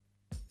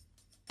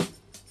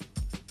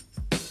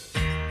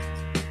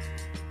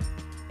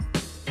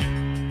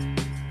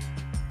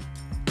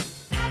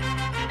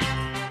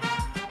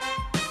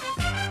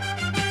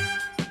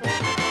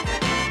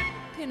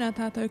Tēnā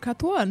tātou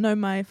katoa, no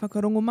mai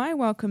whakarongo mai.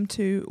 Welcome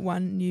to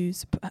One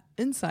News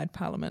Inside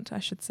Parliament, I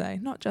should say,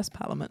 not just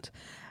Parliament.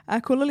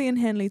 Ko Lillian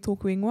Hanley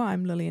tōku ingoa.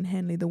 I'm Lillian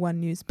Hanley, the One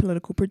News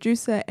political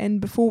producer,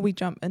 and before we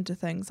jump into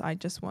things, I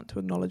just want to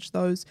acknowledge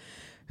those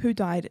who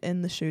died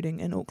in the shooting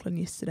in Auckland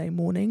yesterday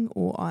morning.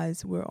 All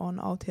eyes were on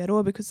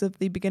Aotearoa because of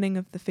the beginning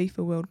of the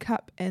FIFA World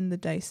Cup, and the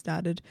day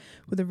started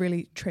with a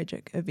really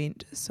tragic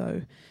event.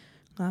 So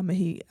ngā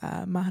mihi,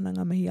 mahana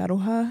ngā mihi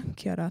aroha,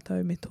 kia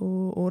rātou me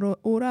tō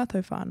o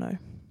rātou whānau,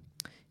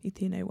 I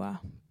tēnei wā.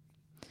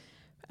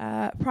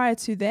 Prior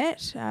to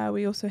that,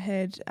 we also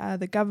had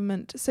the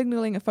government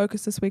signalling a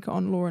focus this week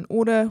on law and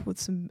order with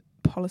some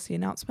policy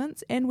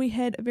announcements, and we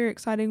had a very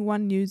exciting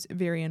One News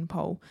Varian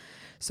poll.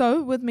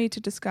 So with me to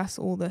discuss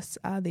all this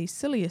are the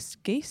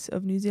silliest geese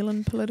of New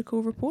Zealand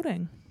political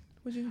reporting.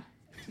 Would you?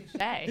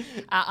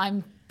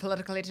 I'm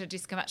political editor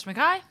Jessica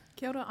Match-Mackay.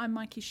 Kia ora, I'm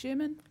Mikey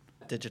Sherman.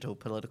 Digital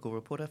political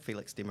reporter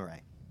Felix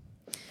Desmarais.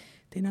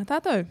 Tēnā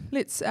tātou.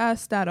 Let's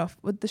start off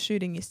with the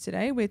shooting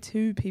yesterday, where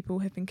 2 people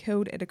have been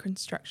killed at a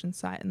construction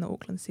site in the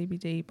Auckland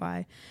CBD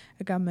by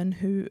a gunman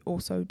who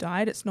also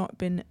died. It's not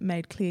been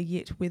made clear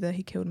yet whether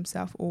he killed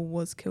himself or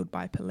was killed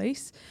by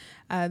police.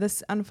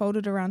 This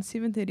unfolded around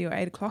 7:30 or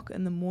 8 o'clock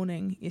in the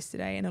morning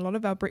yesterday, and a lot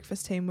of our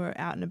breakfast team were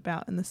out and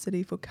about in the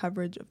city for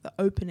coverage of the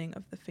opening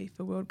of the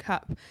FIFA World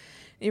Cup.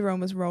 Everyone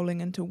was rolling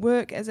into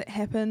work as it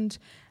happened.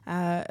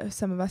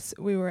 Some of us,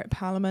 we were at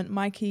Parliament.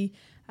 Mikey,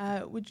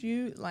 would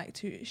you like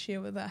to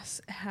share with us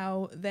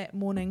how that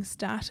morning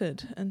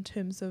started in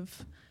terms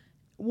of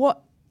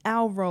what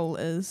our role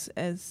is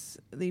as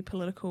the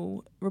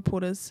political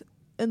reporters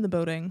in the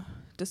building,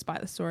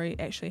 despite the story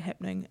actually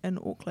happening in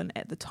Auckland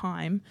at the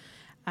time?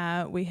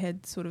 We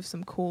had sort of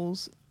some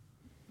calls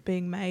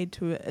being made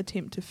to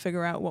attempt to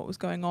figure out what was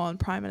going on.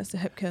 Prime Minister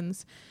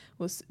Hipkins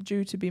was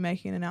due to be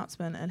making an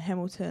announcement in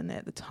Hamilton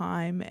at the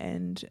time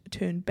and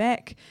turned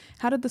back.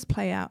 How did this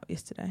play out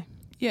yesterday?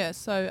 Yeah,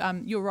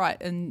 so you're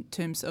right in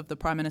terms of the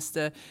Prime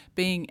Minister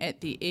being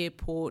at the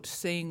airport,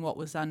 seeing what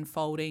was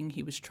unfolding.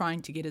 He was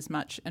trying to get as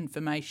much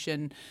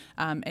information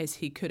as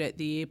he could at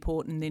the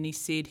airport, and then he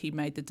said he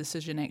made the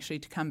decision actually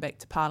to come back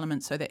to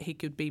Parliament so that he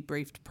could be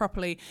briefed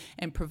properly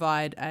and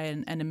provide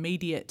an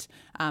immediate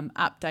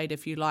update,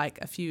 if you like,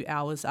 a few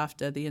hours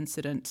after the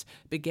incident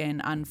began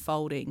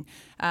unfolding.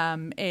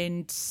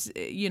 And,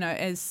 you know,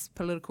 as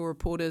political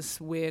reporters,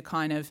 we're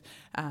kind of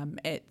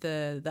at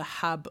the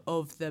hub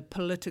of the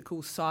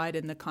political side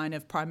and the kind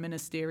of prime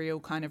ministerial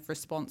kind of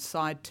response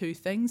side to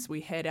things.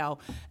 We had our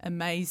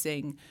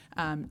amazing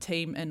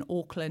team in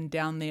Auckland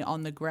down there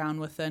on the ground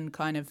within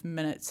kind of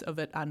minutes of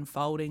it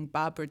unfolding.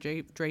 Barbara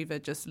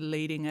Drever just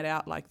leading it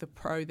out like the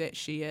pro that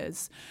she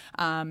is.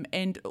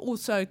 And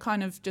also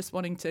kind of just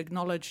wanting to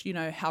acknowledge, you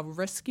know, how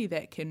risky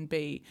that can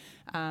be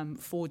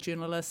for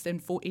journalists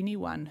and for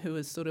anyone who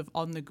is sort of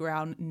on the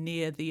ground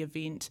near the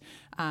event,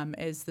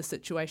 as the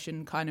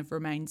situation kind of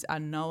remains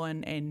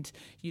unknown and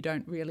you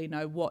don't really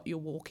know what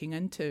you're walking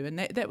into. And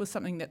that was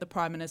something that the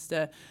Prime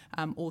Minister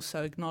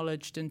also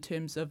acknowledged in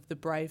terms of the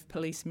brave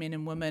policemen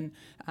and women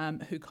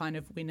who kind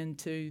of went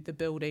into the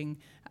building,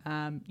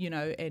 you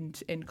know,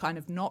 and kind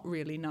of not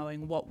really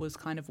knowing what was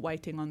kind of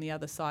waiting on the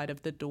other side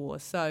of the door.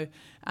 So,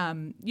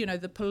 you know,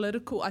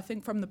 I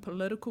think from the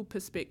political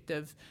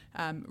perspective,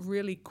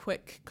 really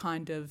quick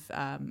kind of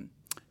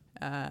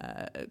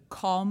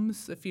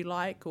comms, if you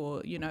like,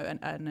 or, you know,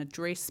 an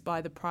address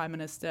by the Prime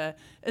Minister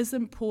is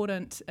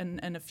important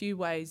in a few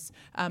ways,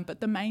 but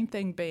the main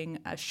thing being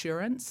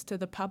assurance to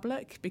the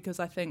public, because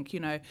I think,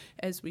 you know,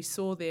 as we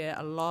saw there,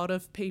 a lot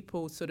of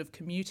people sort of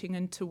commuting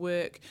into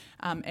work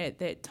at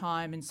that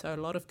time, and so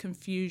a lot of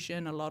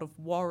confusion, a lot of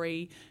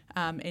worry,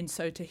 and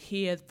so to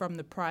hear from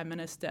the Prime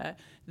Minister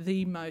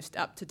the most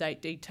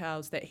up-to-date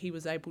details that he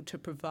was able to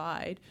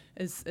provide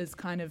is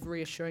kind of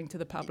reassuring to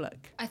the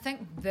public. I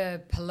think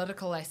the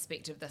political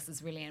aspect of this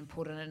is really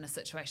important in a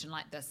situation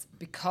like this,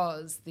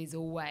 because there's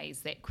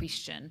always that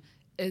question,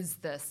 is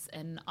this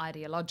an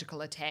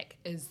ideological attack?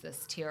 Is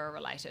this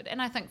terror-related?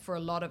 And I think for a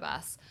lot of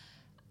us,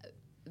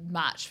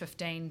 March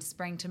 15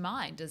 sprang to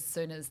mind as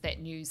soon as that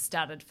news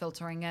started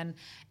filtering in,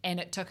 and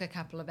it took a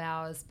couple of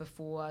hours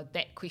before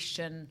that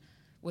question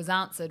was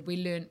answered. We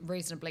learned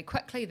reasonably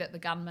quickly that the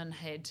gunman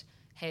had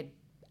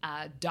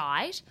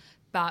died,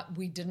 but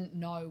we didn't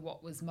know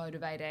what was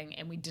motivating,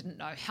 and we didn't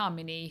know how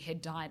many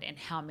had died and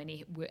how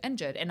many were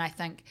injured. And I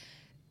think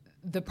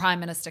the Prime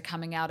Minister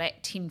coming out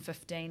at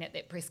 10:15 at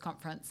that press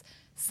conference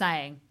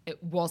saying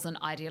it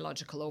wasn't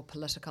ideological or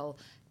political,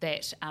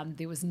 that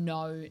there was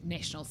no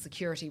national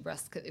security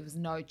risk, that there was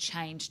no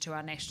change to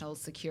our national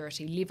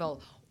security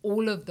level.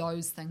 All of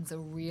those things are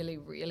really,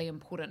 really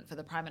important for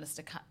the Prime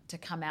Minister to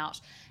come out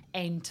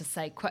and to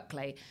say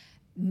quickly.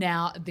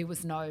 Now, there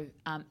was no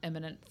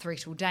imminent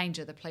threat or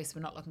danger. The police were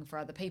not looking for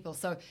other people.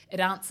 So it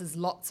answers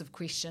lots of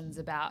questions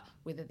about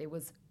whether there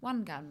was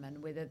one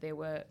gunman, whether there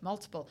were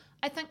multiple.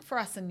 I think for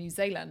us in New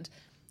Zealand,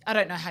 I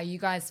don't know how you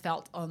guys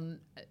felt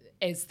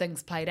as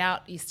things played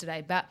out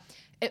yesterday, but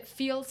it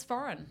feels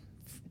foreign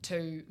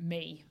to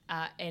me.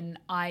 And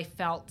I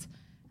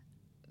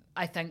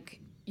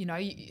think, you know,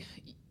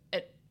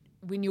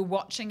 when you're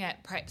watching it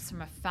perhaps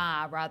from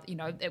afar, rather,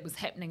 it was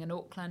happening in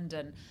Auckland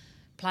and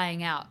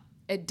playing out,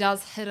 it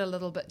does hit a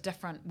little bit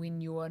different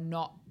when you're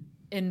not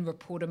in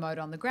reporter mode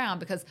on the ground,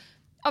 because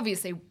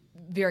obviously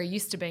very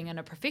used to being in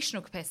a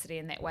professional capacity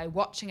in that way.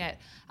 Watching it,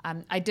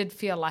 I did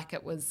feel like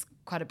it was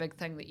quite a big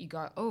thing that you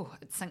go, oh,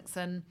 it sinks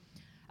in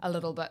a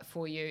little bit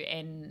for you,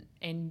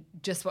 and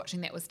just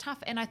watching that was tough.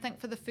 And I think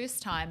for the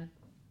first time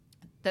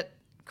that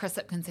Chris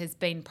Hipkins has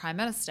been Prime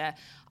Minister,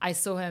 I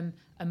saw him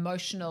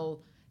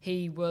emotional.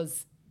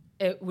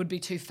 It would be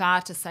too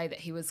far to say that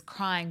he was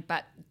crying,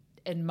 but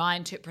in my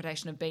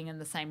interpretation of being in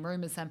the same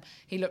room as him,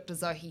 he looked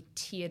as though he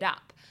teared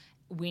up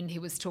when he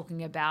was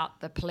talking about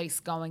the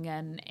police going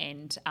in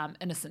and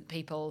innocent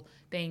people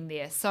being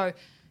there. So,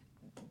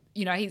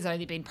 he's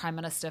only been Prime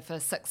Minister for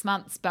 6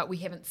 months, but we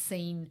haven't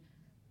seen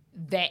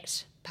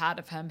that part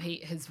of him.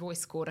 His voice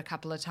scored a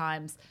couple of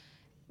times.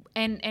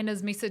 And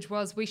his message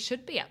was, we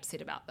should be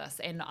upset about this.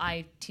 And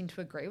I tend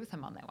to agree with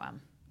him on that one.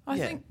 I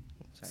think...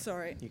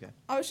 Sorry. You go.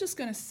 I was just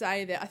going to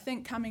say that I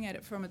think coming at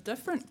it from a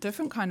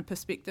different kind of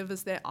perspective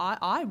is that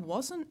I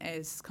wasn't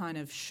as kind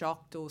of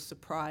shocked or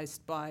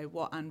surprised by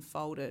what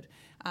unfolded.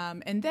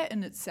 And that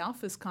in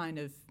itself is kind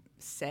of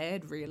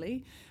sad,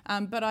 really.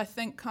 But I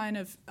think kind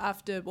of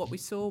after what we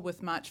saw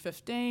with March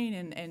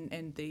 15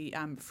 and the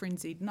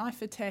frenzied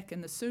knife attack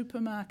in the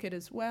supermarket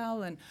as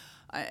well, and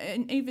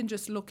even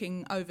just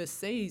looking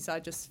overseas,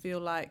 I just feel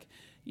like,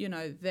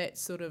 that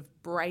sort of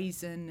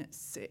brazen,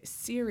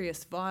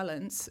 serious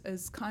violence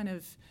is kind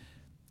of,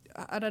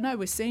 I don't know,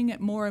 we're seeing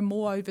it more and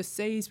more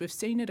overseas. We've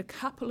seen it a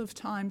couple of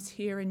times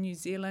here in New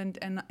Zealand,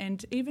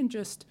 and even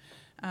just,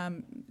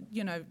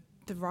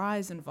 the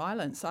rise in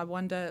violence. I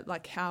wonder,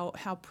 like,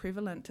 how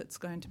prevalent it's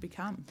going to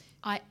become.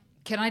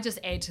 Can I just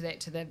add to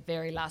that, to the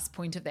very last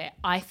point of that?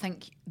 I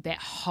think that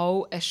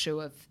whole issue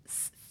of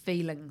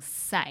feeling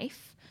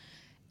safe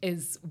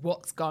is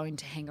what's going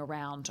to hang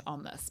around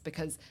on this,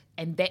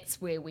 and that's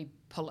where we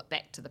pull it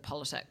back to the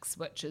politics,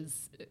 which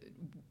is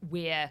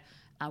where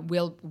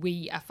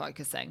we are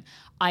focusing.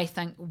 I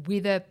think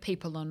whether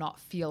people or not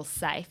feel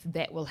safe,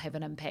 that will have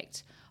an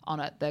impact on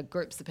it. The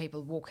groups of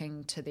people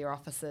walking to their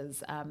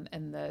offices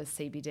in the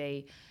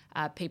CBD,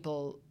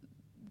 people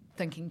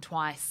thinking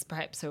twice,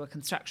 perhaps who are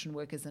construction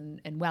workers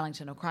in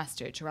Wellington or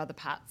Christchurch or other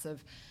parts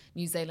of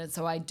New Zealand.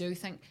 So I do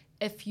think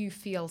if you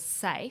feel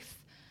safe,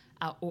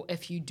 or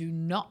if you do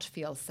not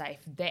feel safe,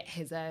 that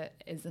is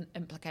an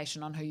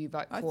implication on who you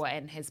vote for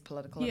and has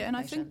political implications. And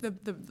I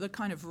think the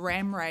kind of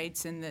ram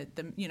raids and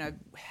the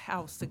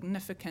how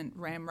significant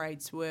ram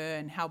raids were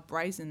and how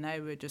brazen they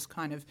were, just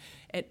kind of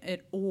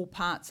at all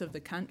parts of the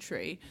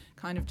country,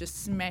 kind of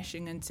just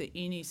smashing into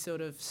any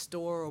sort of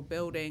store or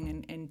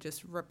building and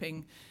just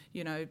ripping,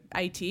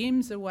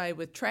 ATMs away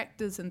with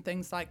tractors and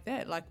things like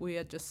that. Like, we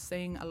are just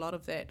seeing a lot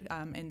of that,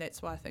 and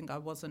that's why I think I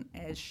wasn't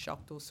as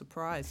shocked or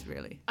surprised,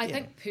 really. I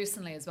think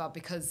personally as well,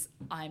 because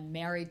I'm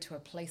married to a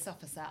police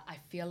officer, I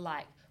feel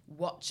like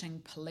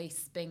watching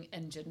police being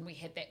injured, and we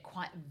had that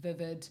quite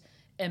vivid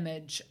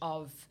image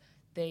of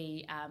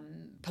the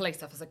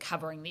police officer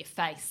covering their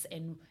face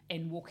and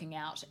walking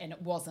out, and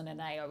it wasn't an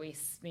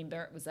AOS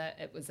member,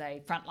 it was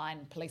a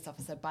frontline police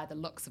officer by the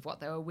looks of what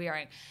they were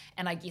wearing.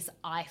 And I guess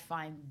I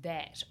find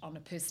that on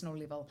a personal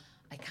level,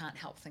 I can't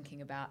help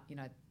thinking about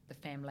the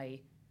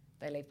family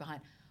they leave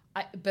behind.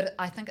 But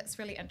I think it's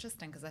really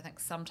interesting, because I think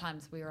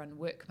sometimes we're in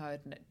work mode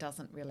and it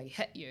doesn't really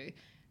hit you,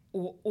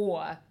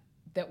 or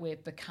that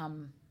we've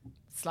become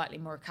slightly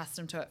more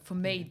accustomed to it. For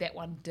me, that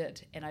one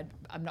did, and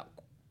I'm not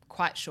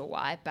quite sure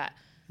why, but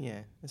yeah,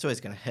 it's always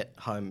going to hit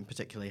home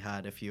particularly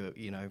hard if you're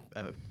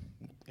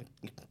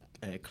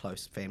a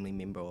close family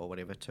member or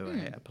whatever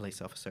to a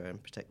police officer in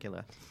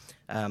particular.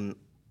 I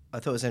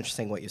thought it was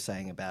interesting what you're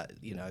saying about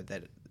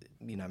that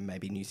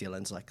maybe New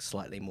Zealand's like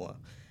slightly more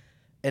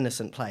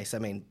innocent place. I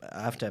mean,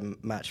 after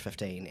March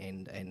 15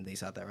 and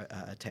these other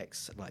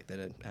attacks like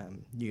the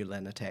New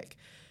Lynn attack,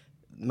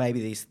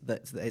 maybe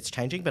it's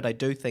changing, but I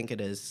do think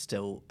it is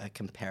still a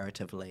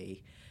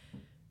comparatively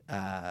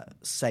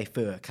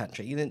safer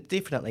country,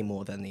 definitely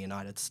more than the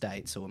United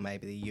States or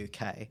maybe the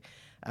UK.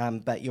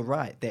 But you're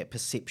right, that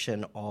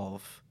perception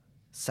of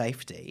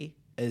safety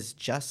is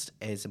just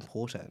as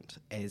important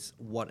as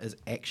what is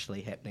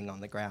actually happening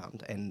on the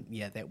ground. And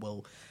that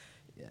will,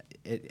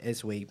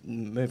 as we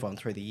move on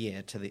through the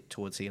year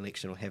towards the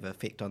election, will have an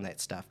effect on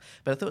that stuff.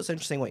 But I thought it was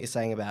interesting what you're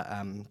saying about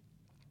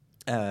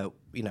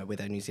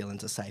whether New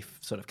Zealand's a safe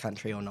sort of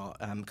country or not,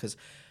 because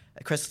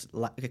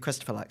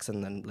Christopher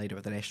Luxon, the leader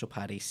of the National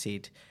Party,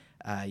 said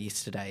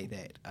yesterday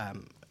that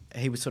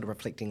he was sort of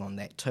reflecting on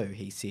that too.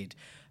 He said,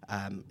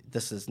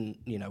 this is,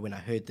 when I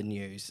heard the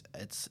news,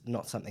 it's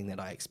not something that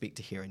I expect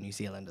to hear in New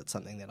Zealand. It's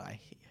something that I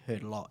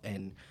heard a lot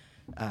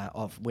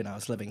of when I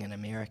was living in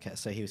America.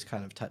 So he was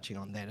kind of touching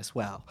on that as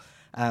well.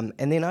 And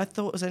then I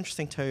thought it was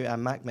interesting too,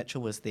 Mark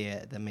Mitchell was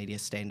there, the media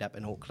stand-up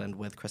in Auckland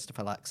with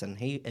Christopher Luxon.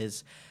 He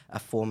is a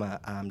former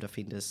Armed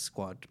Offenders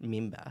Squad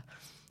member.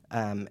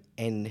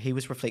 And he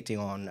was reflecting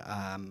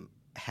on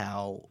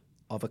how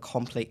of a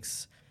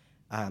complex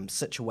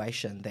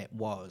situation that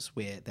was,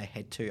 where they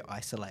had to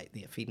isolate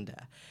the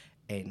offender,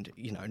 and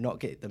not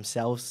get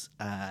themselves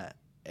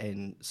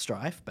in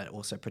strife, but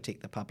also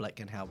protect the public,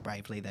 and how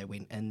bravely they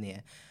went in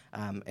there.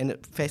 And a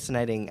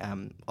fascinating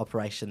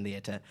operation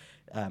there to,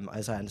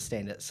 as I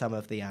understand it, some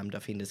of the armed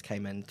offenders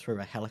came in through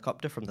a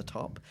helicopter from the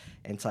top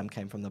and some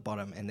came from the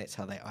bottom, and that's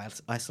how they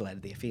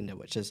isolated the offender,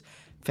 which is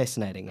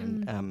fascinating.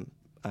 And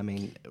I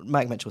mean,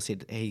 Mike Mitchell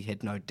said he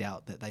had no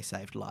doubt that they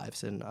saved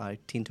lives, and I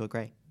tend to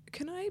agree.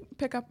 Can I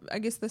pick up, I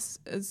guess this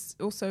is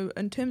also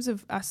in terms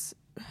of us,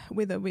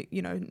 whether we,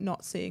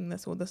 not seeing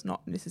this or this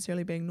not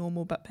necessarily being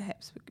normal, but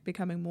perhaps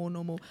becoming more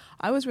normal.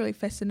 I was really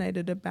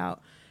fascinated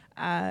about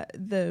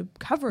the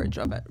coverage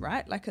of it,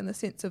 right? Like in the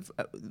sense of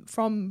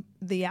from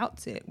the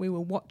outset, we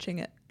were watching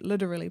it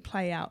literally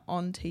play out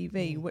on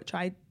TV, which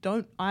I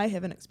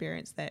haven't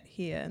experienced that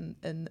here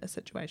in a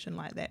situation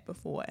like that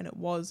before. And it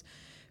was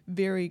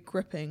very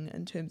gripping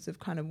in terms of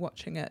kind of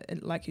watching it,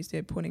 and like you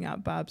said, pointing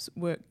out Barb's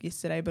work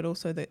yesterday, but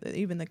also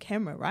even the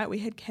camera, right? We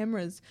had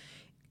cameras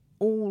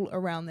all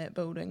around that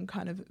building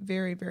kind of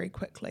very, very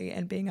quickly,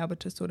 and being able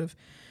to sort of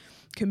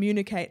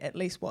communicate at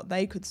least what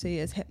they could see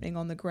as happening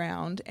on the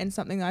ground. And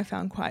something I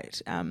found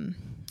quite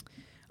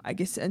I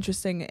guess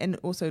interesting, and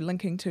also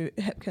linking to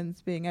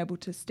Hipkins being able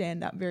to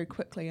stand up very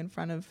quickly in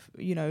front of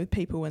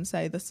people and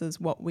say, this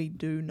is what we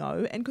do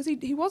know. And because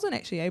he wasn't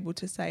actually able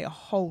to say a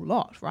whole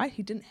lot, right?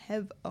 He didn't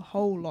have a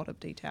whole lot of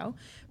detail,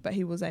 but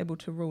he was able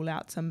to rule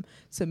out some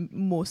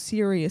more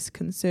serious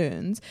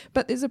concerns.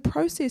 But there's a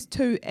process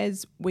too,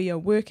 as we are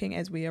working,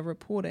 as we are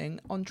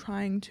reporting, on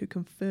trying to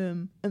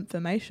confirm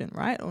information,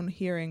 right? On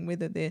hearing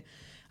whether they're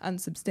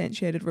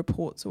unsubstantiated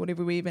reports or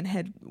whatever. We even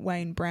had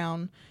Wayne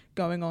Brown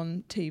going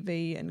on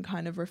TV and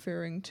kind of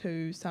referring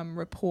to some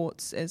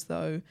reports as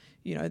though,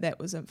 that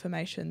was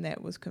information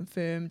that was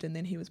confirmed, and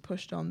then he was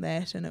pushed on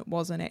that and it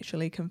wasn't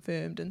actually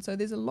confirmed. And so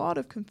there's a lot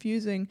of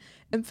confusing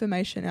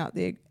information out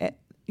there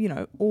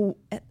all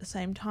at the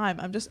same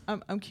time.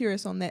 I'm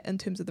curious on that in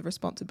terms of the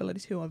responsibility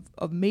too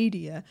of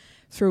media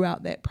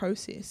throughout that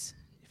process,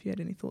 if you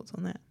had any thoughts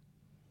on that.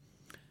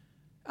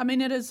 I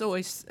mean, it is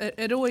always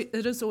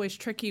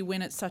tricky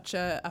when it's such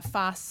a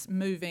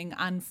fast-moving,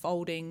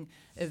 unfolding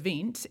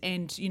event,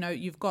 and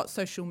you've got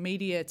social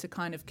media to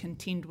kind of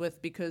contend with,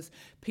 because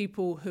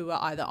people who are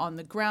either on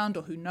the ground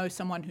or who know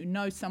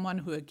someone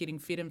who are getting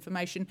fed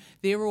information,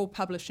 they're all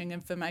publishing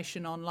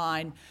information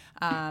online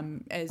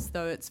as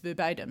though it's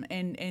verbatim,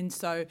 and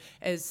so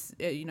as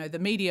the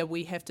media,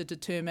 we have to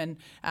determine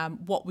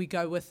what we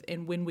go with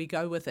and when we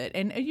go with it,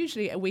 and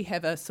usually we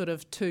have a sort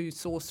of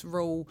two-source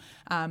rule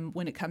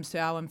when it comes to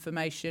our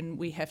information.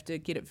 We have to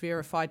get it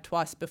verified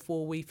twice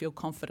before we feel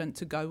confident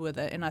to go with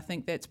it, and I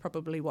think that's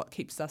probably what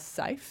keeps us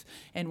safe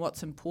and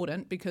what's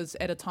important, because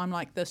at a time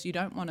like this you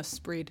don't want to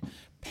spread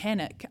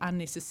panic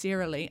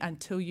unnecessarily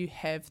until you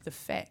have the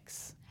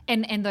facts.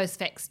 And those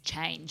facts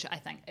change, I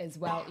think, as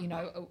well.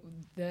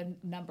 The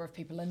number of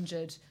people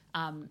injured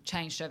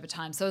changed over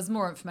time. So as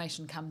more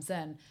information comes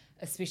in,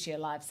 especially a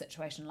live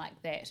situation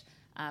like that,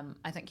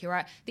 I think you're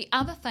right. The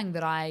other thing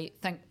that I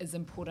think is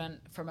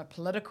important from a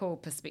political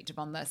perspective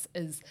on this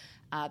is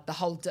the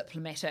whole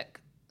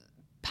diplomatic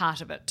part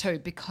of it too,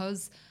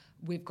 because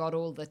we've got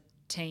all the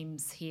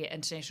teams here,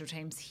 international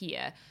teams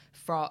here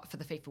for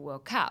the FIFA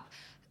World Cup.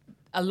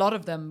 A lot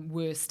of them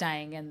were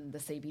staying in the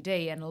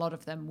CBD, and a lot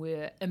of them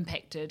were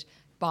impacted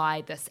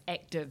by this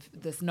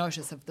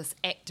notice of this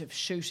active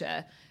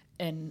shooter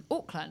in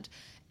Auckland.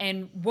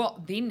 And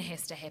what then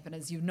has to happen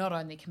is you're not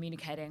only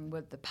communicating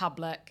with the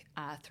public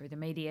through the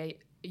media,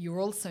 you're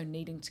also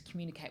needing to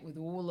communicate with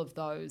all of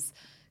those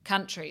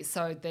countries.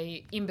 So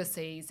the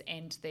embassies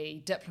and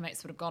the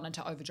diplomats would have gone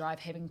into overdrive,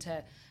 having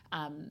to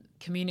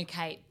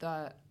communicate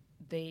that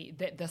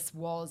this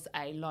was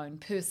a lone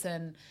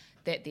person,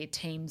 that their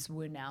teams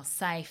were now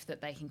safe,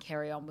 that they can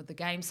carry on with the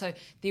game. So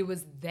there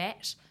was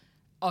that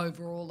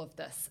over all of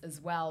this as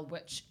well,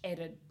 which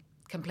added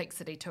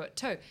complexity to it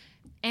too.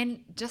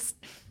 And just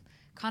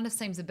kind of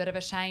seems a bit of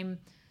a shame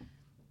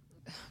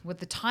with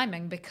the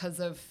timing because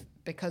of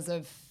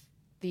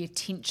the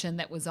attention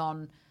that was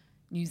on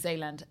New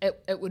Zealand.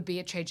 It would be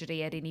a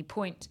tragedy at any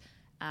point.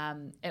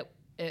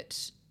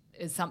 It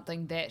is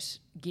something that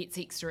gets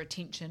extra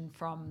attention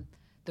from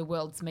the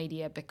world's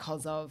media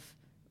because of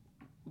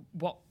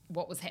what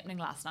was happening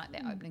last night,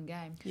 that opening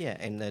game. Yeah,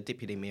 and the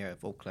Deputy Mayor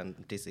of Auckland,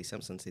 Desley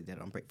Simpson, said that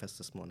on breakfast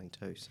this morning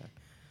too. So,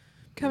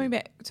 coming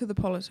back to the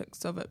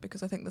politics of it,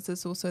 because I think this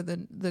is also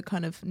the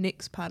kind of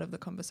next part of the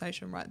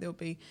conversation, right? There'll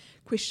be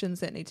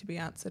questions that need to be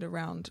answered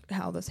around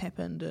how this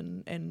happened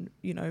and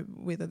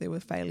whether there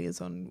were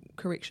failures on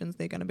corrections.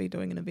 They're going to be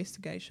doing an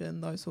investigation.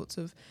 Those sorts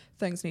of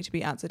things need to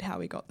be answered, how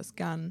we got this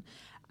gun.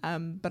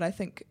 But I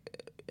think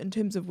in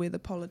terms of where the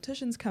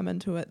politicians come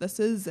into it, this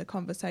is a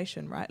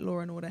conversation, right? Law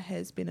and order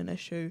has been an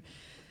issue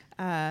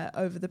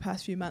over the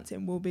past few months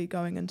and will be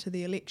going into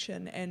the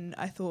election. And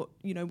I thought,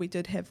 we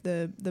did have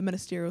the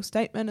ministerial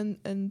statement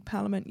in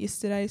Parliament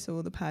yesterday, so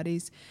all the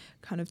parties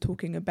kind of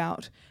talking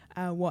about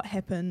what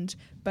happened,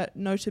 but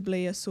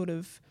notably a sort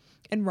of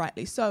and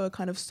rightly so, a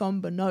kind of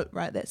somber note,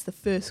 right? That's the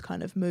first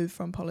kind of move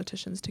from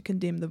politicians to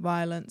condemn the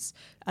violence,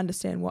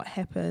 understand what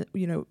happened,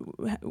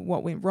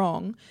 what went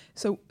wrong.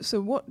 So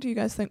what do you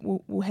guys think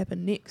will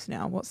happen next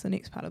now? What's the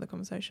next part of the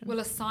conversation? Well,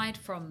 aside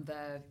from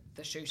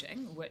the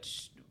shooting,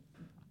 which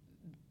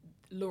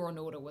law and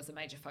order was a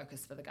major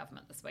focus for the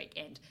government this week,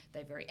 and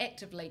they very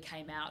actively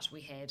came out.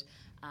 We had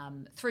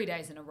 3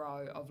 days in a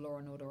row of law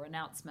and order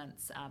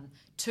announcements,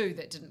 2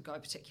 that didn't go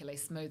particularly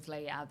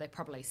smoothly. They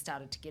probably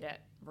started to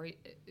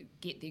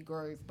get their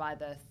groove by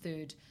the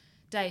 3rd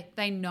day.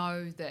 They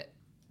know that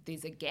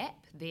there's a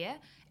gap there,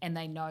 and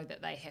they know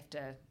that they have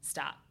to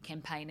start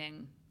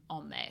campaigning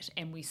on that,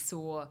 and we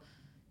saw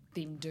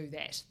them do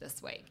that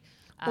this week.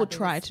 Or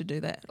try to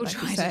do that.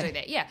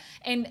 Yeah.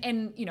 And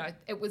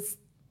it was...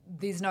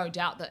 There's no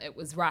doubt that it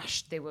was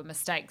rushed. There were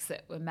mistakes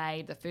that were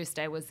made. The first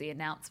day was the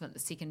announcement. The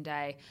second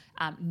day,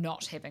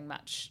 not having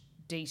much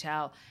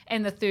detail.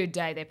 And the third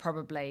day, there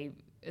probably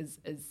is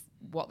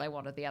what they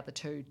wanted the other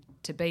 2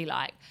 to be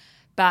like.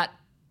 But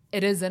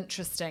it is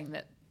interesting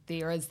that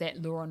there is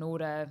that law and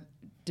order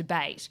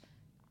debate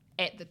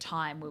at the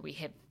time where we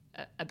have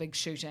a big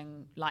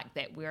shooting like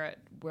that, where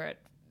it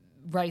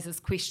raises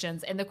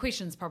questions. And the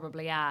questions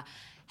probably are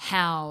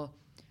how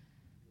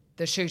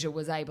the shooter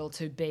was able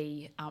to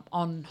be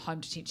on home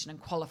detention and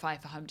qualify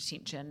for home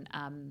detention,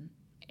 and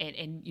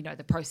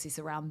the process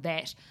around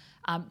that,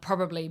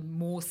 probably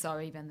more so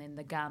even than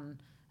the gun,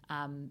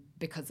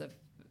 because of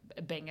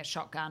it being a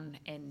shotgun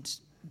and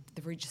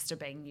the register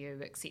being new,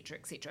 etc.,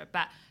 etc.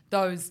 But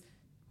those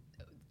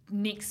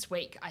next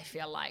week, I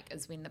feel like,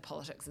 is when the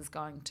politics is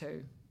going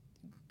to,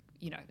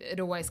 it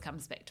always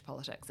comes back to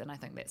politics, and I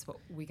think that's what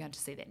we're going to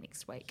see that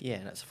next week. Yeah,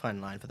 and it's a fine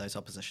line for those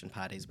opposition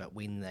parties about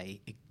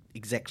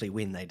exactly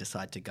when they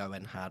decide to go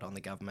in hard on the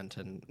government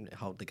and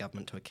hold the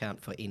government to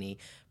account for any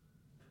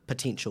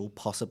potential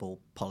possible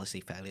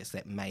policy failures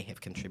that may have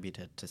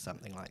contributed to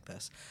something like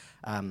this.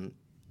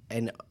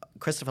 And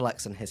Christopher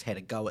Luxon has had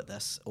a go at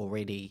this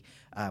already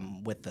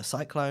with the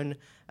cyclone.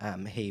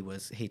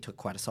 He took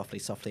quite a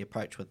softly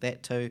approach with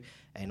that too,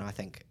 and I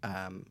think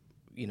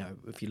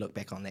if you look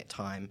back on that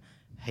time,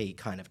 he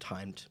kind of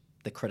timed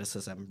the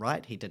criticism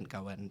right. He didn't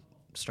go in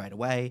straight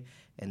away,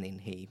 and then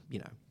he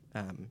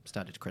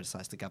started to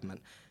criticise the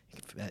government,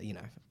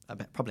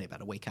 probably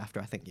about a week after.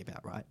 I think you're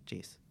about right,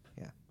 Jess.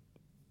 Yeah.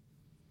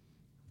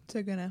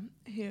 So going to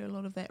hear a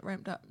lot of that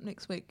ramped up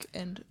next week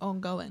and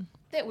ongoing.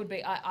 That would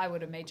be, I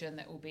would imagine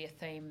that will be a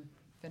theme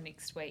for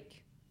next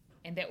week,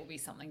 and that will be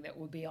something that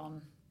will be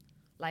on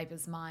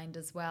Labour's mind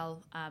as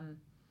well,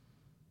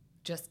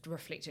 just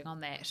reflecting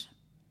on that.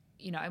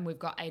 And we've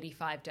got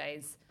 85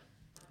 days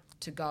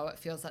to go. It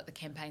feels like the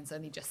campaign's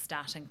only just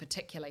starting,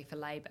 particularly for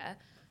Labour.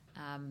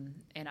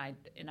 And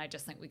I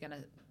just think they're going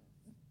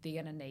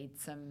to need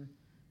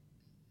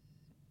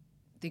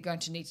they're going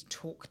to need to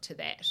talk to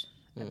that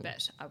a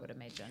bit, I would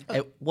imagine.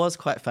 It was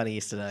quite funny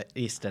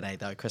yesterday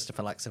though.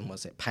 Christopher Luxon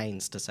was at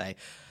pains to say,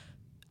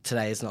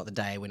 today is not the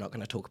day, we're not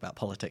going to talk about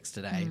politics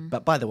today.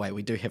 But by the way,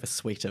 we do have a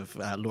suite of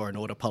law and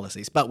order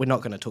policies, but we're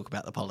not going to talk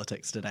about the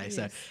politics today. Yes,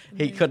 so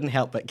he couldn't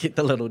help but get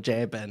the little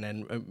jab in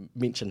and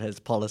mention his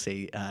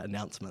policy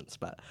announcements.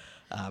 But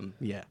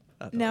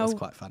now, it was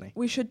quite funny.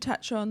 We should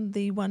touch on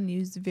the One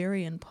News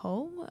Varian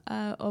poll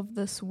of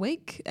this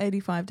week,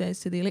 85 days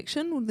to the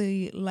election.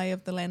 The lay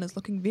of the land is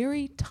looking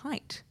very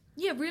tight.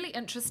 Yeah, really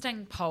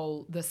interesting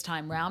poll this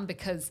time round,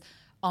 because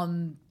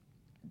on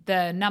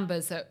the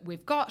numbers that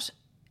we've got,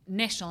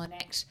 National and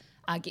ACT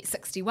get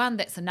 61.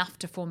 That's enough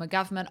to form a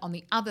government. On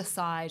the other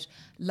side,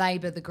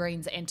 Labour, the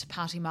Greens and Te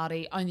Pāti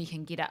Māori only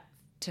can get up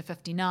to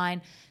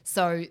 59.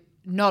 So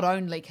not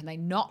only can they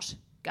not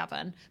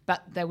govern,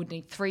 but they would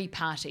need 3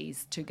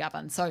 parties to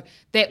govern. So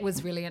that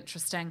was really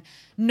interesting.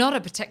 Not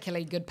a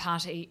particularly good poll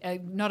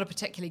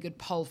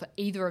for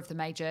either of the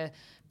major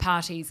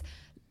parties.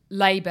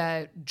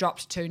 Labour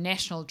dropped 2,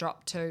 National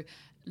dropped 2.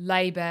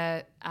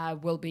 Labour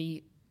will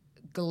be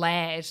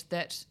glad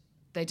that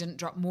they didn't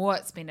drop more.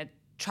 It's been a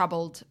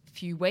troubled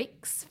few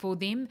weeks for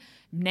them.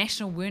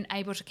 National weren't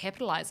able to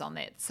capitalise on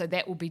that, so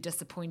that will be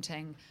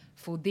disappointing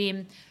for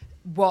them.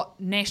 What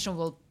National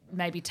will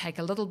maybe take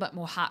a little bit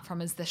more heart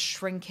from is the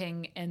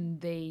shrinking in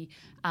the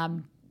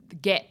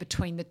gap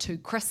between the 2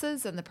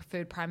 Chris's and the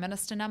preferred Prime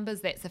Minister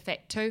numbers. That's a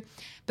fact too.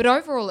 But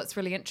overall, it's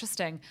really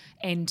interesting,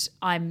 and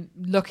I'm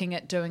looking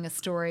at doing a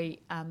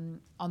story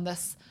on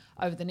this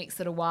over the next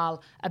little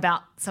while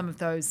about some of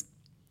those,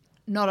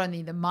 not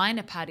only the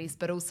minor parties,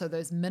 but also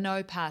those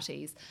minnow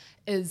parties,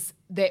 is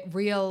that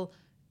real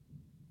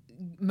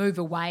move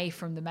away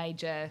from the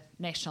major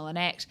National and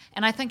ACT.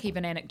 And I think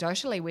even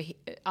anecdotally,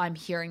 I'm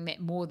hearing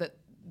that more, that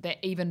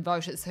even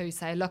voters who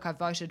say, look, I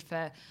voted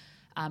for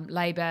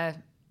Labour,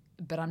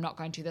 but I'm not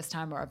going to this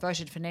time, or I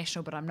voted for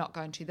National, but I'm not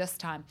going to this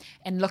time,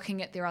 and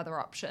looking at their other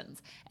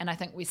options. And I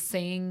think we're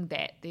seeing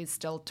that there's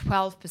still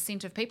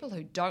 12% of people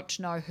who don't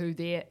know who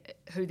they're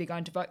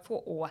going to vote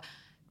for, or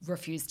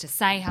refuse to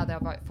say how they'll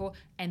vote for,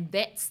 and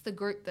that's the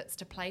group that's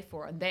to play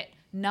for. And that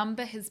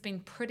number has been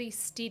pretty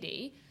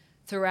steady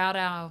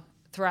throughout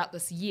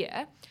this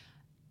year.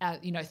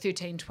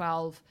 13,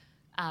 12,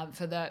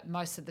 for the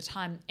most of the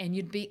time, and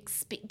you'd be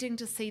expecting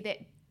to see that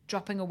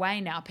dropping away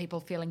now,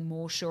 people feeling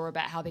more sure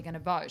about how they're going to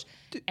vote,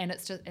 and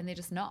they're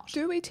just not.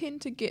 Do we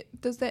tend to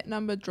does that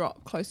number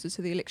drop closer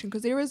to the election?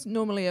 Because there is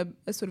normally a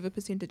sort of a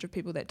percentage of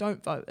people that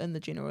don't vote in the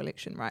general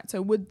election, right?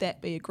 So would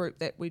that be a group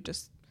that we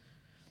just...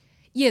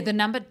 Yeah, the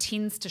number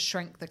tends to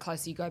shrink the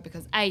closer you go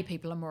because A,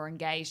 people are more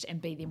engaged,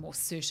 and B, they're more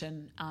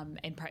certain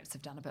and perhaps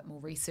have done a bit more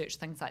research,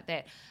 things like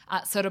that.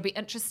 So it'll be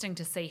interesting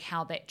to see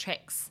how that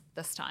tracks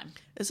this time.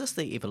 Is this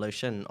the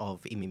evolution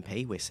of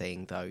MMP we're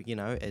seeing, though? You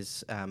know,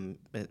 it's only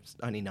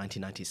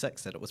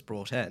 1996 that it was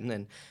brought in,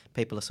 and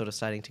people are sort of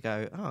starting to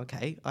go, oh,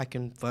 okay, I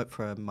can vote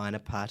for a minor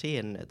party,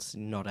 and it's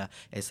not a,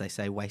 as they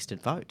say, wasted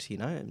vote, you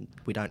know, and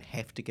we don't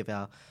have to give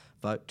our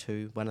vote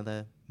to one of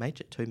the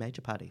two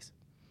major parties.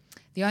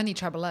 The only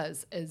trouble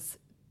is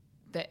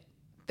that,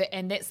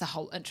 and that's the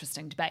whole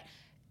interesting debate,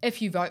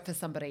 if you vote for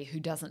somebody who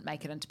doesn't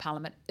make it into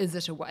Parliament, is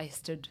it a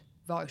wasted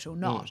vote or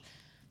not?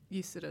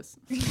 Yes, it is.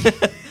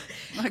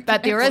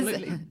 But there is,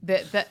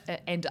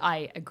 and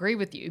I agree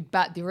with you,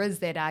 but there is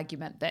that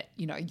argument that,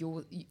 you know,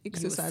 you're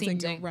exercising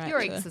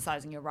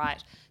your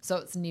right, so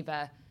it's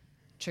never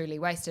truly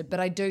wasted. But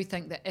I do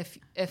think that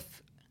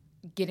if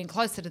getting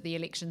closer to the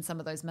election, some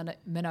of those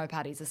minnow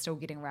parties are still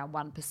getting around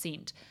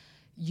 1%,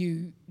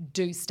 you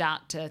do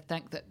start to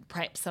think that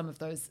perhaps some of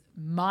those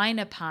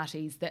minor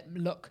parties that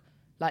look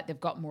like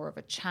they've got more of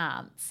a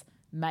chance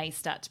may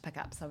start to pick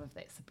up some of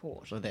that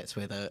support. Well, that's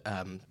where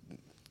the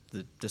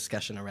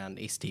discussion around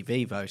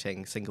STV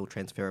voting, single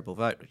transferable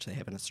vote, which they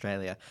have in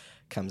Australia,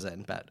 comes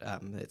in, but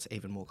it's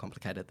even more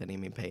complicated than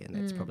MMP, and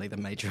that's probably the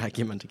major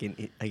argument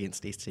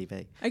against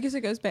STV. I guess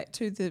it goes back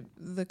to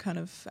the kind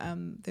of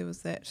there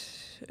was that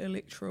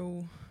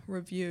electoral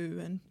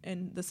review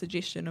and the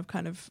suggestion of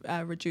kind of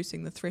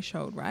reducing the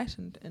threshold, right,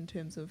 and in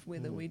terms of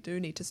whether we do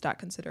need to start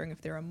considering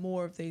if there are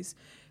more of these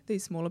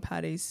smaller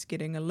parties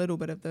getting a little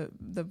bit of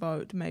the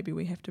vote, maybe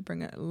we have to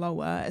bring it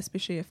lower,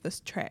 especially if this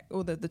track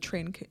or the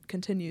trend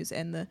continues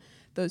and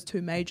those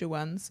two major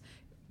ones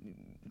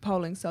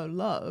polling so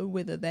low,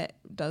 whether that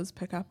does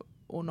pick up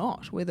or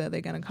not, whether they're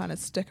going to kind of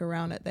stick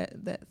around at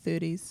that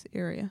 30s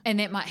area.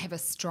 And that might have a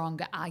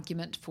stronger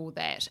argument for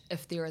that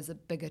if there is a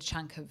bigger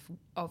chunk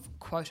of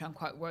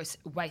quote-unquote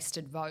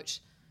wasted vote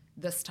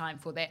this time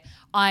for that.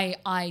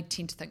 I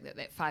tend to think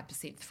that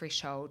 5%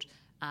 threshold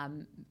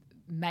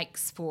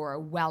makes for a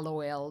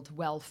well-oiled,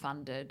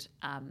 well-funded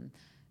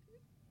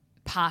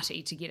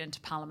party to get into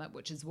Parliament,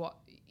 which is what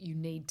you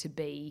need to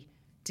be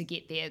to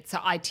get there. So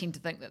I tend to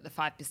think that the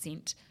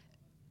 5%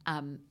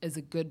 is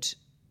a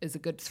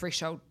good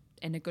threshold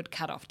and a good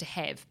cutoff to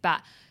have,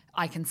 but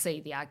I can see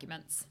the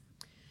arguments.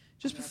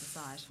 Just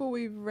before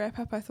we wrap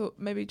up, I thought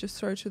maybe just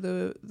throw to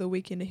the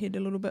weekend ahead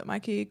a little bit,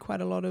 Mikey. Quite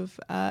a lot of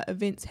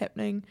events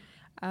happening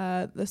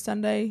this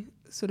Sunday,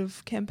 sort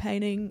of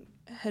campaigning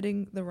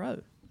hitting the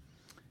road.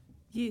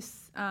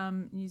 Yes,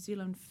 New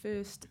Zealand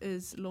First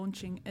is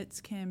launching its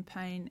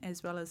campaign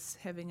as well as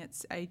having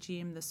its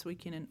AGM this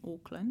weekend in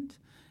Auckland.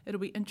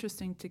 It'll be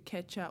interesting to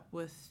catch up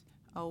with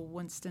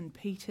Winston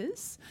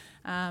Peters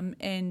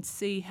and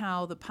see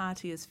how the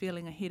party is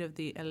feeling ahead of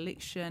the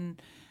election.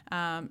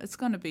 It's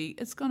going to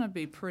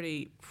be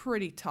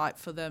pretty tight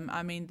for them.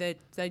 I mean,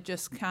 they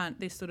just can't.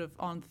 They're sort of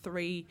on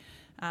 3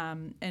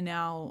 in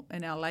our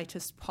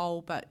latest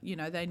poll, but you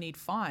know they need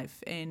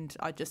 5, and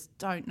I just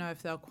don't know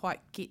if they'll quite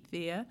get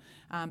there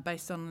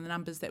based on the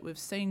numbers that we've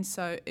seen.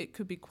 So it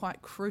could be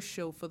quite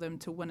crucial for them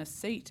to win a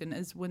seat. And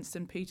is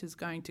Winston Peters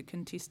going to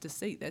contest a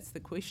seat? That's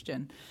the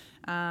question.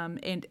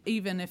 And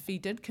even if he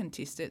did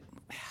contest it,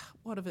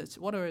 what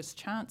are his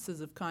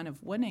chances of kind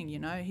of winning? You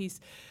know, he's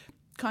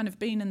kind of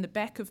been in the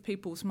back of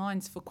people's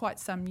minds for quite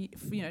some,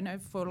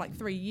 for like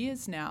 3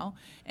 years now.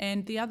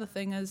 And the other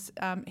thing is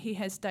he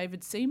has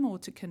David Seymour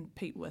to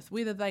compete with.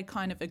 Whether they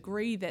kind of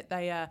agree that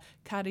they are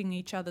cutting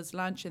each other's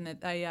lunch and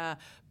that they are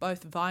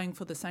both vying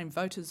for the same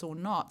voters or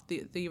not,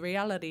 the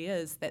reality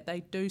is that they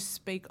do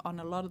speak on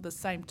a lot of the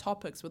same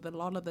topics with a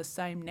lot of the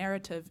same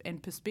narrative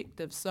and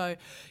perspective. So,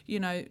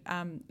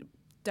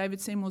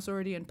 David Seymour's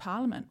already in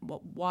Parliament.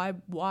 Why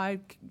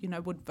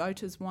would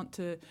voters want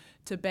to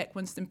back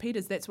Winston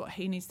Peters? That's what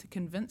he needs to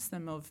convince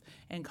them of,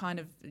 and kind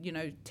of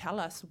tell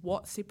us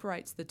what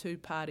separates the two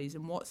parties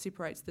and what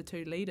separates the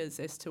two leaders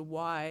as to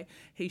why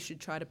he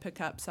should try to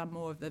pick up some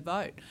more of the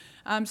vote.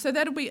 So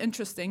that'll be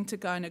interesting to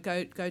go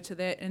to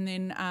that, and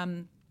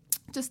then.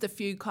 Just a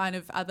few kind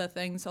of other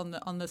things on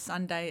the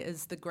Sunday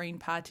is the Green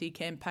Party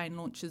campaign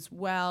launch as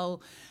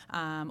well,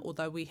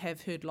 although we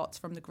have heard lots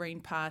from the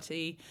Green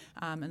Party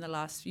in the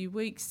last few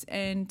weeks.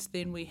 And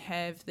then we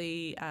have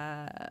the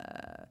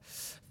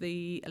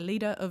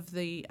leader of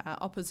the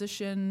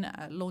opposition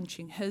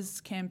launching his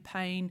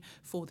campaign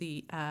for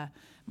the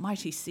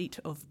mighty seat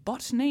of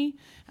Botany,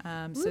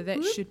 so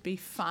that should be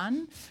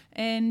fun.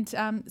 And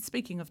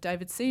speaking of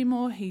David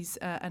Seymour, he's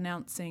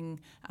announcing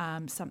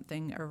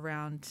something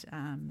around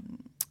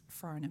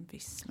foreign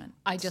investment.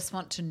 I just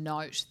want to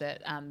note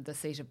that the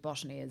seat of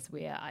botany is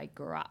where I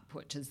grew up,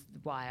 which is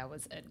why I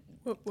was in.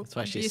 That's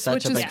why she's Yes, such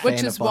which a is big fan which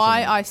of is why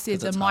botany, I said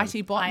 'cause the it's mighty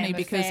I botany, am a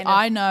because fan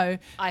I of- know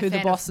I'm who a the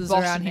fan bosses of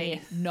around botany,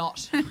 here.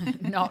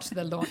 not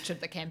the launch of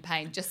the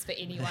campaign. Just for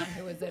anyone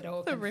who is at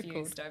all The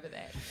confused over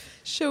that.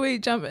 Shall we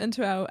jump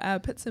into our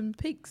pits and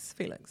peaks,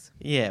 Felix?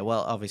 Yeah,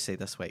 well, obviously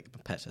this week the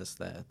pit is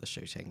the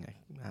shooting.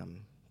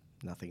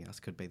 Nothing else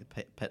could be the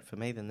pit for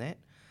me than that.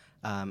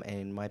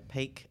 And my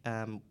peak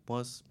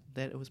was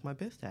that it was my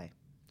birthday.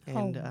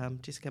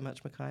 And Jessica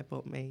Mutch Mackay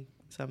bought me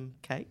some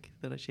cake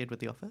that I shared with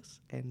the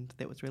office, and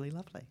that was really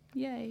lovely.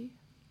 Yay.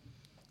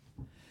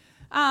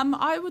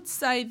 I would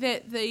say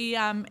that the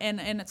and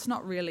it's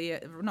not really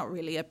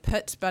a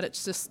pit, but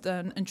it's just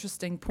an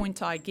interesting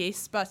point, I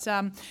guess. But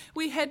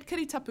we had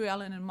Kiri Tapu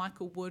Allen and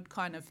Michael Wood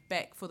kind of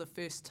back for the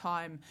first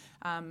time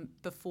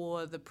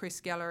before the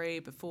press gallery,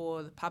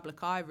 before the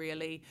public eye,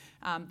 really,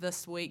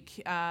 this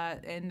week,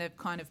 and they've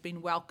kind of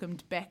been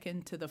welcomed back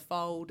into the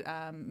fold.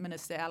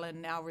 Minister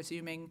Allen now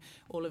resuming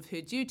all of her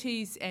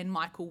duties, and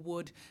Michael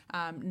Wood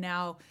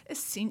now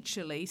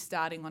essentially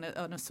starting on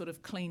a sort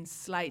of clean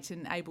slate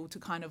and able to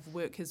kind of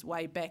work his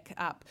way back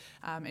up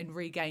and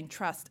regain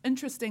trust.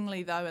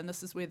 Interestingly, though, and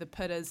this is where the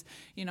pit is,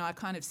 I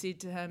kind of said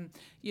to him,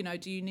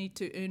 do you need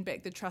to earn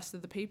back the trust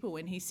of the people?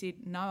 And he said,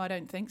 no, I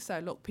don't think so.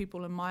 Look,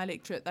 people in my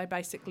electorate, they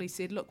basically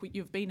said, look,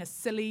 you've been a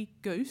silly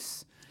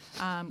goose,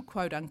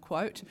 quote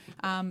unquote,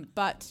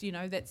 but,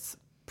 that's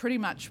pretty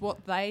much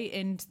what they,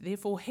 and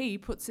therefore he,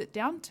 puts it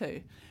down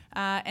to.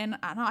 And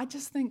I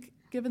just think,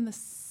 given the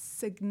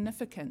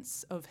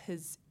significance of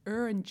his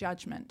and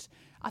judgment,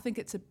 I think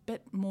it's a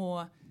bit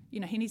more, he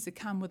needs to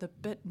come with a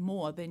bit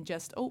more than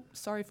just, oh,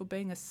 sorry for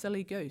being a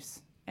silly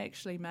goose.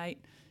 Actually, mate,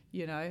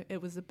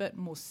 it was a bit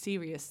more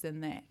serious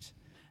than that.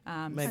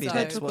 Maybe so-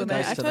 that's what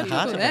I goes to the totally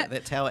heart agree of with it. that.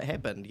 That's how it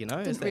happened,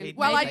 Is that he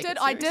Well, didn't take it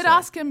I did seriously.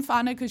 ask him,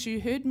 Whānau, because you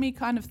heard me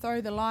kind of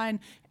throw the line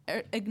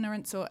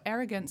ignorance or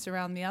arrogance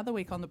around the other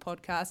week on the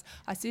podcast.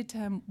 I said to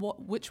him,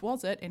 which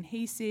was it? And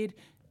he said,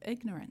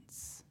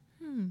 ignorance.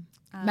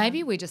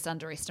 Maybe we're just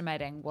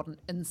underestimating what an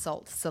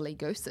insult silly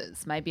goose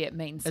is. Maybe it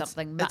means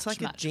something much, It's like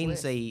a much Gen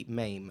worse. Z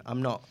meme.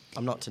 I'm not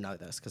to know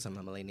this because I'm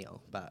a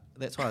millennial, but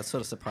that's why I was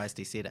sort of surprised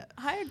he said it.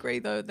 I agree,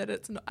 though, that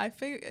it's not. I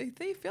feel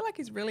like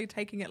he's really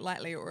taking it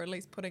lightly, or at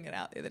least putting it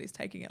out there that he's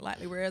taking it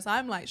lightly. Whereas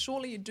I'm like,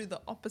 surely you do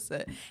the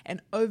opposite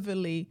and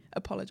overly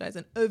apologize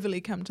and overly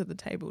come to the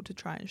table to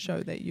try and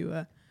show that you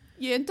are.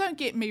 Yeah, and don't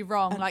get me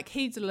wrong, like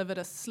he delivered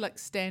a slick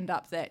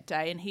stand-up that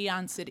day and he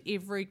answered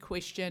every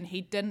question.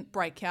 He didn't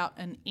break out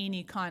in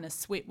any kind of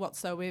sweat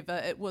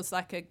whatsoever. It was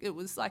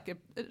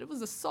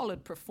a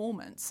solid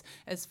performance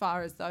as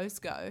far as those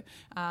go.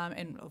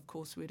 And of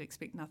course we'd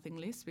expect nothing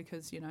less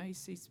because,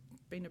 he's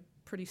been a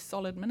pretty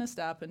solid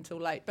minister up until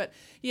late. But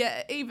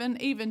yeah,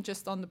 even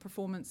just on the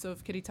performance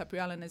of Kiri Tapu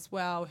Allen as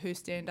well, her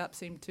stand-up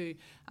seemed to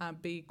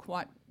be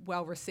quite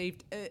well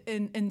received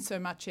in so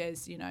much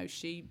as,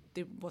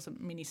 there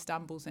wasn't many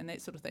stumbles and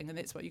that sort of thing. And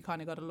that's what you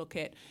kind of got to look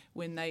at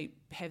when they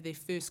have their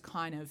first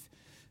kind of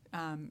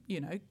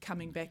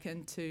coming back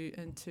into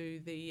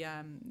the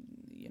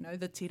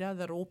the tira,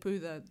 the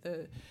ropu,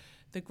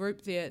 the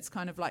group there. It's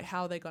kind of like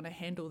how they're going to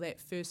handle that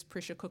first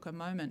pressure cooker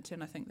moment,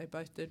 and I think they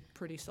both did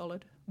pretty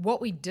solid.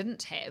 What we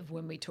didn't have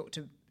when we talked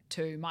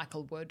to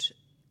Michael Wood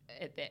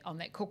on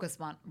that caucus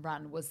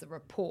run was the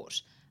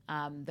report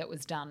that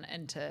was done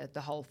into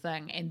the whole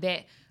thing, and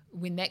that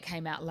when that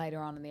came out later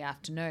on in the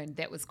afternoon,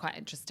 that was quite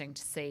interesting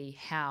to see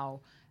how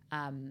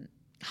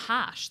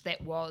harsh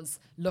that was,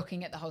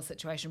 looking at the whole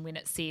situation when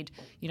it said,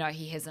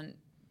 he hasn't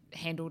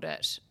handled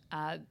it,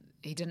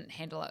 he didn't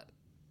handle it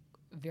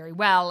very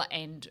well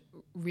and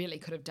really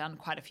could have done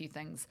quite a few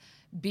things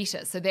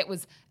better. So that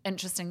was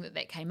interesting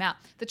that came out.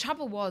 The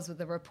trouble was with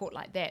a report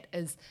like that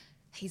is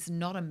he's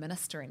not a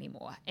minister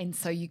anymore. And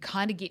so you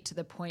kind of get to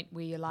the point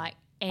where you're like,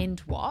 and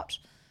what?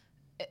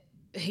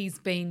 He's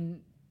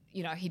been,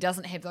 he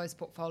doesn't have those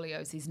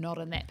portfolios. He's not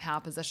in that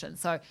power position.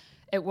 So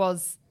it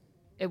was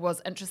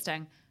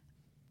interesting.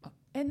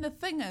 And the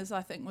thing is,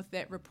 I think with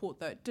that report,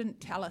 though, it didn't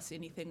tell us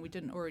anything we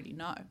didn't already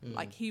know.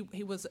 Like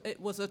it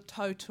was a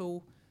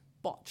total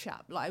botch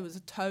up, like it was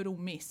a total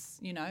mess,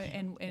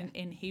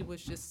 and he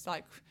was just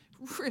like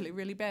really,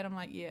 really bad. I'm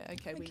like, yeah,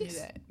 okay, we knew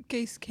that.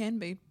 Geese can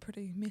be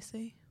pretty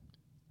messy.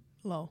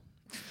 Lol.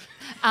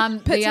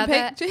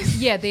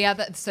 The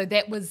other. So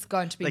that was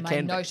going to be They my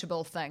can be.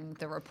 notable thing,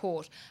 the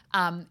report.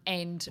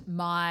 And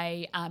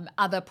my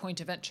other point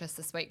of interest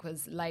this week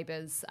was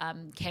Labour's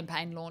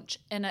campaign launch,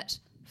 In It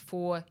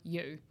For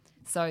You.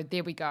 So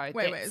there we go.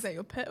 Wait, is that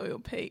your pit or your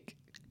peak?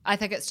 I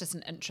think it's just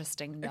an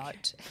interesting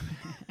note.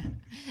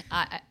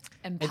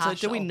 And so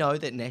do we know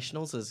that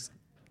Nationals is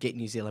get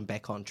New Zealand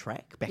back on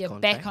track? I Is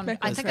think that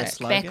it's the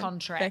slogan? back on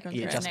track. Back on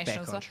Yeah, track. just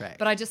Nationals back on are. track.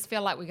 But I just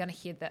feel like we're going to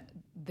hear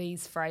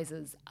these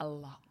phrases a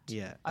lot.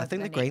 Yeah, I over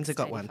think the the Greens have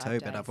next got one 85 too,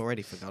 but days. I've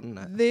already forgotten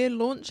it. They're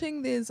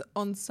launching theirs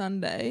on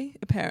Sunday,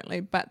 apparently,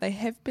 but they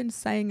have been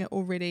saying it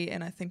already,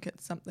 and I think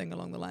it's something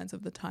along the lines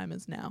of the time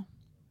is now.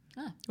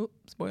 Oh,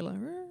 spoiler.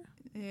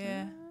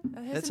 Yeah.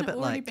 It's a bit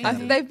already like,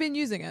 been They've been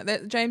using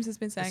it. James has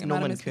been saying It's it. Madam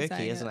Norman has been Kirky,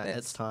 saying isn't it? That's-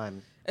 It's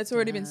time. It's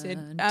already been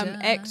said.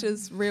 ACT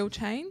is real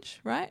change,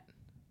 right?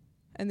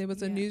 And there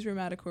was a Yeah. newsroom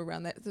article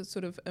around that, the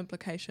sort of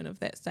implication of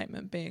that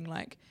statement being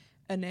like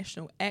a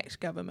national ACT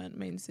government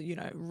means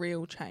that,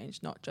 real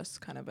change, not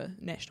just kind of a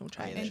national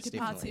Oh, yeah, change. And that's Te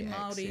Pāti definitely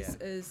acts,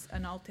 Māoris is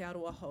an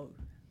Aotearoa Hou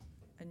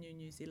in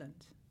New Zealand.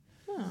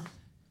 Oh.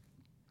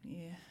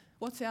 Yeah.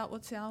 What's our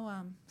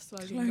slogan?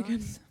 Slogan.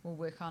 Guys? We'll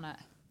work on it.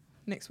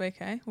 Next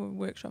week, We'll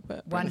workshop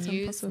it. One Bring some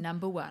news, possible-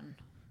 number one.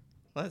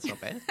 Well, that's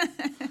not bad.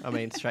 I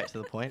mean, straight to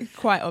the point.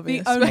 Quite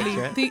obvious.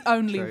 The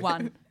only True.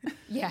 one.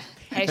 Yeah.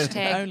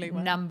 Only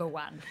one. Number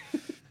one.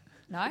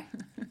 No?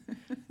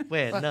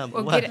 We're Well, number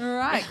we'll one. get it. All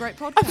right, great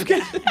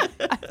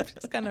podcast. I'm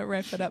just going to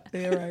wrap it up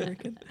there, I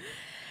reckon.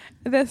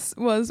 This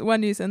was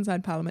One News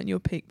Inside Parliament, your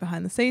peek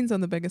behind the scenes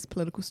on the biggest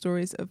political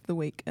stories of the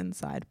week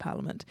inside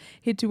Parliament.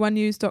 Head to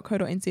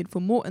onenews.co.nz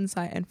for more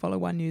insight and follow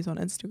One News on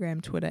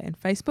Instagram, Twitter and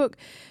Facebook.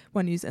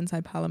 One News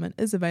Inside Parliament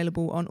is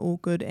available on all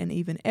good and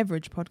even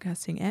average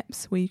podcasting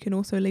apps, where you can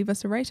also leave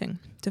us a rating.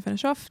 To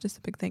finish off, just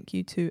a big thank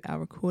you to our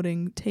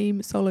recording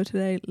team, solo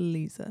today,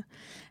 Lisa.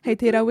 Hei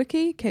te rā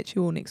wiki, catch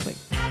you all next week.